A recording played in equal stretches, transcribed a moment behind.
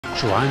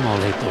Schon einmal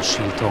hat er das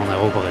Schildhorn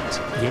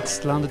erobert.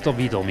 Jetzt landet er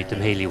wieder mit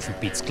dem Heli auf dem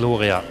Piz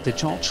Gloria, der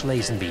George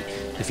Lazenby,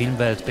 der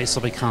Filmwelt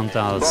besser bekannt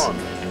als Bond.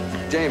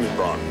 James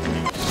Bond.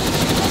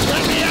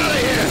 Let me out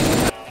of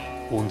here!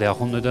 Und er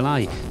kommt nicht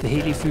allein. Der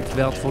Heli fliegt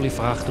wertvolle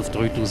Fracht auf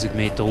 3000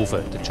 Meter rauf.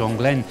 Der John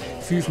Glenn,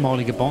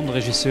 fünfmaliger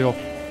Bond-Regisseur,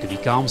 der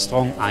Vic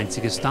Armstrong,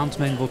 einziger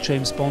Stuntman, wo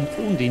James Bond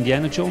und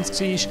Indiana Jones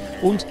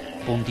war, und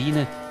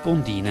Bondine,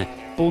 Bondine,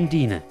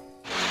 Bondine.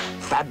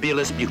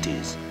 Fabulous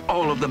beauties,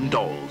 all of them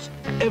dolls,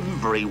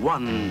 every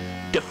one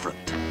different.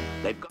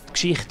 Die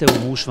Geschichten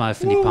um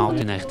ausschweifende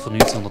Partynächte von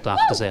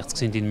 1968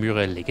 sind in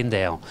Mürel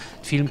legendär.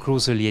 Die Filmcrew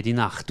soll jede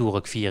Nacht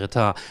durchgefeiert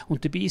haben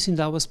und dabei sind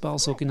auch ein paar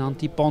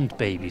sogenannte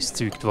Bond-Babys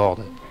gezeugt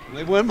worden.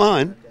 They weren't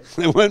mine.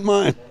 They weren't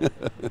mine.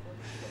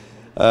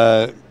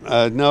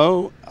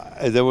 No,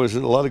 there was a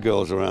lot of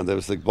girls around. There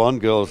was the Bond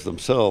girls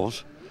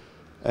themselves,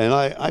 and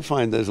I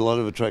find there's a lot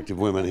of attractive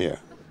women here.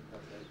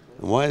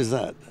 And why is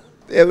that?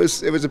 It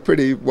was a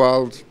pretty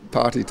wild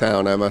party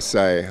town, I must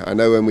say. I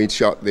know when we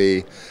shot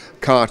the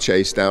car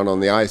chase down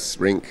on the ice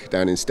rink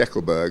down in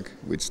Steckelberg,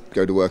 we'd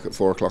go to work at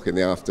 4 o'clock in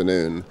the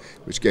afternoon,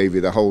 which gave you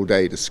the whole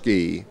day to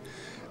ski,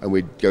 and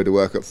we'd go to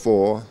work at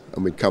 4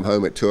 and we'd come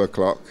home at 2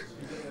 o'clock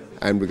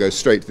and we'd go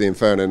straight to the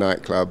Inferno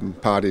nightclub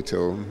and party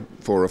till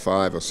 4 or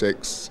 5 or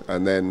 6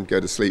 and then go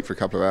to sleep for a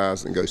couple of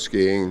hours and go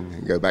skiing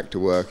and go back to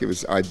work. It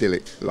was an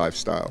idyllic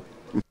lifestyle.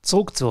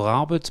 Zurück zur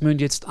Arbeit müssen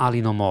jetzt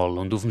alle nochmal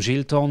und auf dem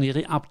Schildhorn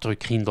ihre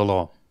Abdrücke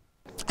hinterlassen.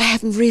 I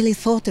haven't really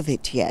thought of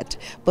it yet,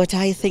 but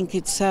I think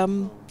it's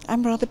I'm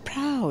rather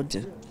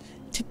proud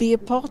to be a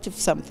part of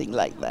something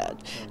like that.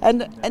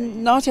 And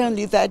not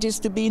only that, is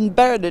to be in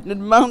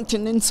Bernardin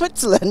Mountain in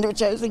Switzerland,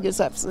 which I think is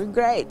absolutely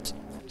great.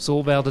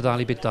 So werden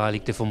alle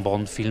Beteiligten vom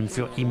Bond-Film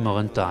für immer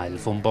ein Teil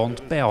vom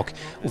Bond-Berg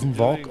auf dem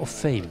Walk of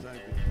Fame.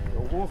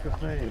 The Walk of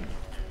Fame.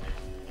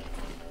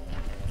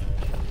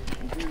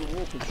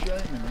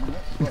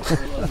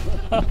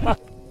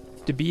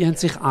 Dabei haben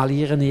sich alle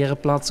ihren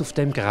Ehrenplatz auf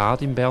dem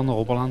Grad im Berner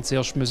Oberland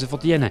zuerst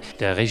verdienen.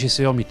 Der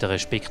Regisseur mit einer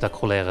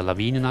spektakulären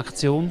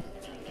Lawinenaktion.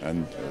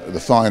 And the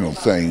final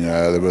thing,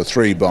 there were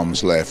 3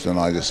 bombs left, and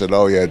I just said,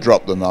 "Oh yeah,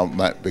 drop them on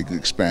that big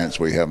expanse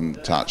we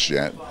haven't touched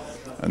yet."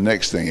 And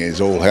next thing is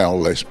all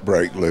hell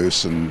broke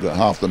loose, and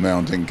half the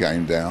mountain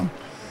came down,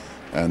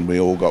 and we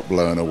all got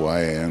blown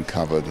away and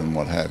covered and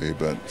what have you.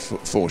 But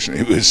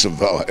fortunately, we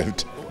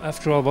survived.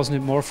 After all, wasn't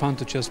it more fun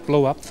to just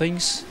blow up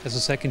things as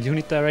a second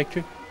unit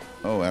director?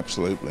 Oh,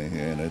 absolutely.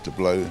 You know, to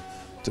blow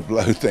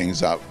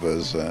things up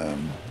was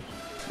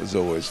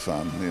always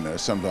fun. You know,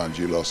 sometimes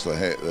you lost the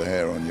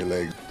hair on your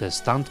legs. Der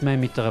Stuntman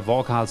mit einer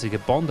waghalsigen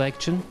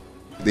Bond-Action.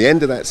 At the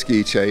end of that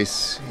ski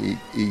chase,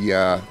 he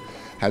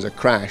has a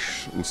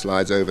crash and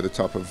slides over the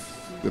top of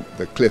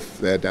the cliff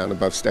there down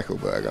above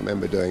Steckelberg. I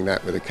remember doing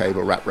that with a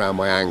cable wrapped around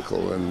my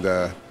ankle, and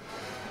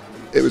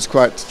it was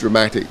quite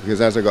dramatic because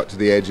as I got to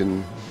the edge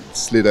and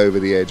slid over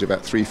the edge,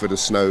 about 3 foot of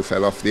snow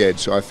fell off the edge,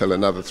 so I fell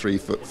another 3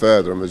 foot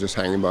further and was just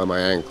hanging by my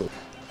ankle.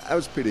 That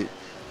was pretty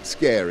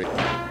scary.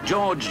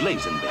 George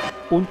Lazenby.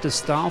 Und der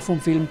Star vom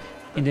Film,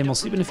 in dem er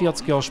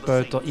 47 Jahre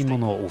später immer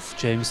noch auf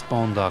James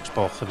Bond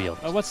angesprochen wird.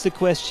 What's the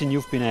question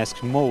you've been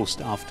asked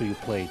most after you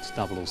played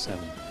 007?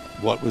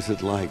 What was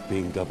it like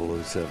being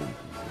 007?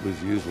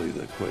 Was usually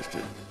the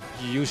question.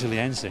 You usually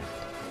answer.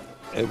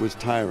 It was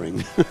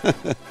tiring.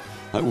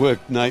 I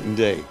worked night and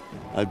day.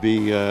 I'd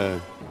be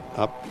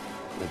up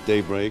at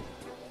daybreak,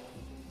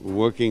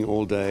 working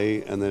all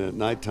day, and then at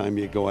night time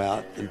you go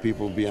out and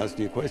people will be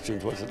asking you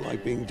questions. What's it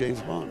like being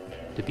James Bond?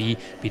 Dabei,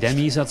 bei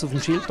diesem Einsatz auf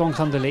dem Schildhorn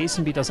kann der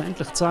Lazenby das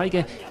endlich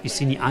zeigen, ist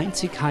seine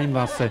einzige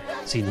Heimwaffe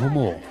sein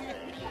Humor.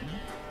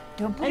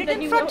 Don't put it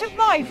in front of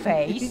my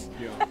face.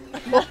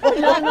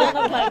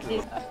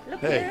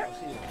 Hey,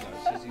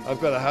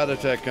 I've got a heart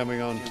attack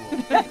coming on.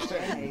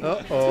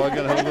 Uh-oh, I'm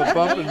going to have a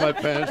bump in my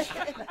pants.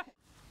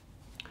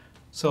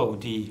 So,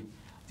 the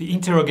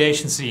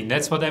interrogation scene,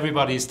 that's what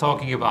everybody is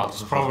talking about.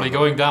 It's probably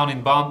going down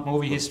in Bond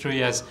movie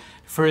history as the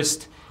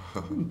first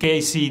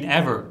gay scene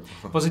ever.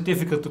 Was it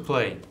difficult to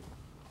play?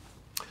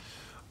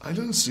 I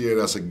don't see it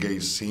as a gay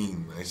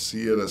scene. I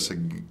see it as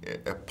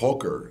a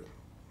poker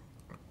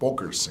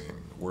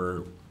scene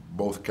where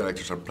both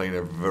characters are playing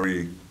a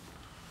very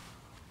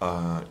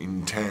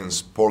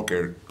intense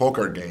poker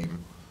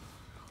game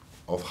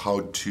of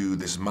how to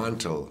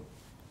dismantle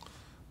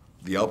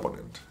the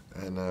opponent,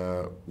 and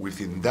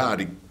within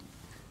that it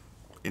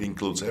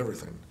includes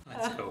everything.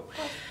 That's cool.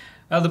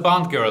 Well, the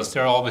Bond girls,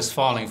 they're always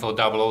falling for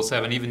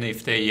 007, even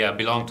if they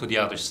belong to the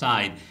other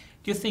side.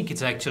 Do you think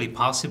it's actually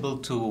possible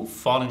to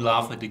fall in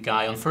love with the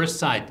guy on first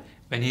sight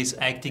when he's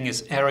acting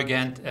as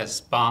arrogant as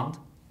Bond?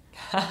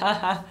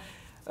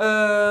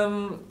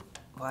 Well,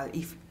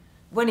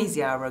 when is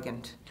he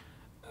arrogant?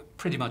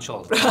 Pretty much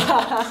all the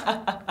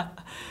time.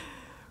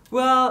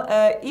 Well,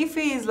 if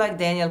he is like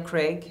Daniel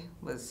Craig,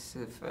 with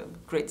a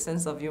great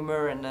sense of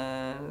humor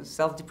and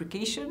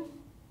self-deprecation,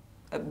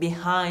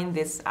 behind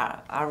this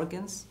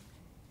arrogance,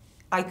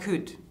 I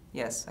could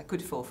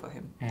fall for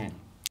him. Mm.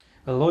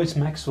 Well, Lois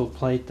Maxwell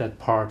played that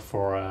part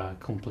for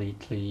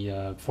completely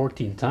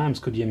 14 times.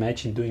 Could you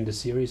imagine doing the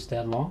series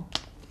that long?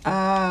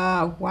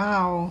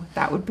 wow,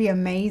 that would be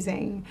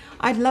amazing.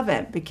 I'd love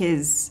it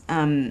because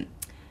I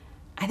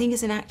think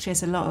as an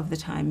actress, a lot of the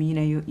time, you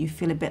know, you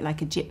feel a bit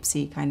like a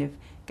gypsy, kind of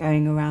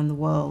going around the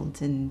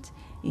world and,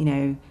 you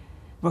know,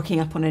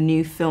 rocking up on a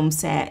new film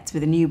set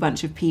with a new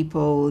bunch of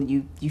people.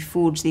 You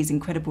forge these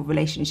incredible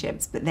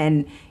relationships, but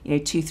then, you know,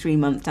 2-3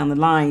 months down the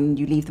line,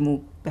 you leave them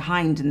all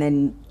behind, and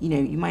then, you know,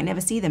 you might never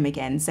see them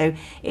again. So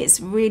it's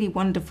really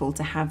wonderful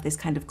to have this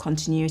kind of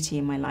continuity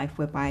in my life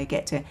whereby I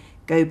get to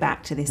go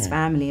back to this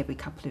family every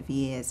couple of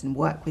years and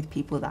work with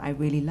people that I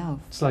really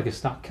love. It's like a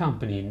stock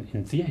company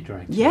in theatre,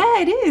 actually. Yeah,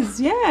 it is.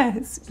 Yeah,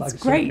 it's like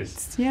great.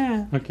 Circus.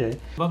 Yeah. Okay.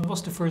 What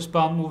was the first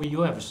Bond movie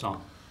you ever saw?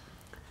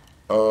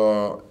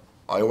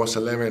 I was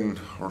 11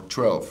 or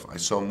 12. I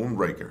saw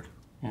Moonraker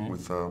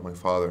with my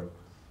father,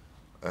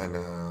 and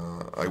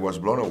I was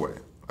blown away.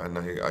 And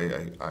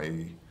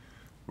I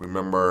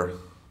remember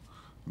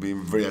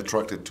being very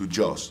attracted to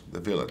Jaws, the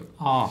villain.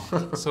 Oh,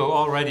 so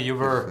already you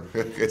were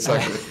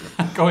exactly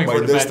going my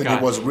for the bad destiny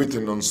guy. was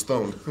written on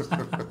stone.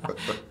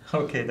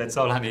 Okay, that's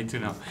all I need to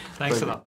know. Thanks a lot.